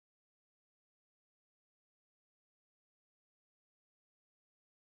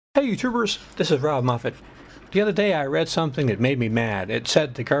Hey YouTubers, this is Rob Muffet. The other day I read something that made me mad. It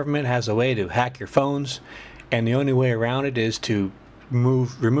said the government has a way to hack your phones, and the only way around it is to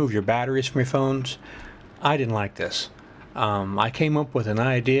remove your batteries from your phones. I didn't like this. I came up with an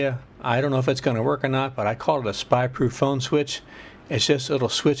idea. I don't know if it's going to work or not, but I called it a spy-proof phone switch. It's just a little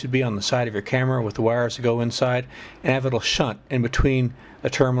switch to be on the side of your camera with the wires to go inside, and have a little shunt in between the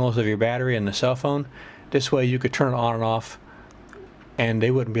terminals of your battery and the cell phone. This way you could turn it on and off and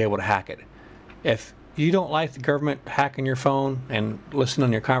they wouldn't be able to hack it. If you don't like the government hacking your phone and listening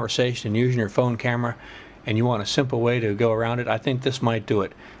on your conversation and using your phone camera, and you want a simple way to go around it, I think this might do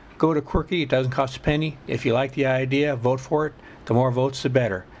it. Go to Quirky, it doesn't cost a penny. If you like the idea, vote for it. The more votes, the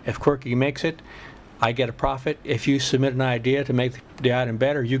better. If Quirky makes it, I get a profit. If you submit an idea to make the item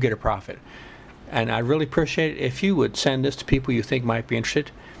better, you get a profit. And I'd really appreciate it if you would send this to people you think might be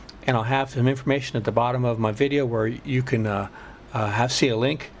interested. And I'll have some information at the bottom of my video where you can see a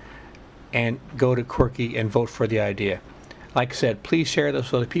link and go to Quirky and vote for the idea. Like I said, please share this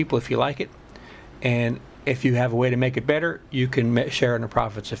with other people if you like it, and if you have a way to make it better, you can share in the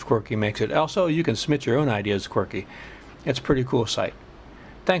profits if Quirky makes it. Also, you can submit your own ideas to Quirky. It's a pretty cool site.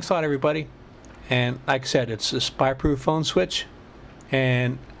 Thanks a lot, everybody. And like I said, it's a spy-proof phone switch,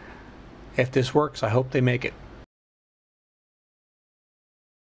 and if this works, I hope they make it.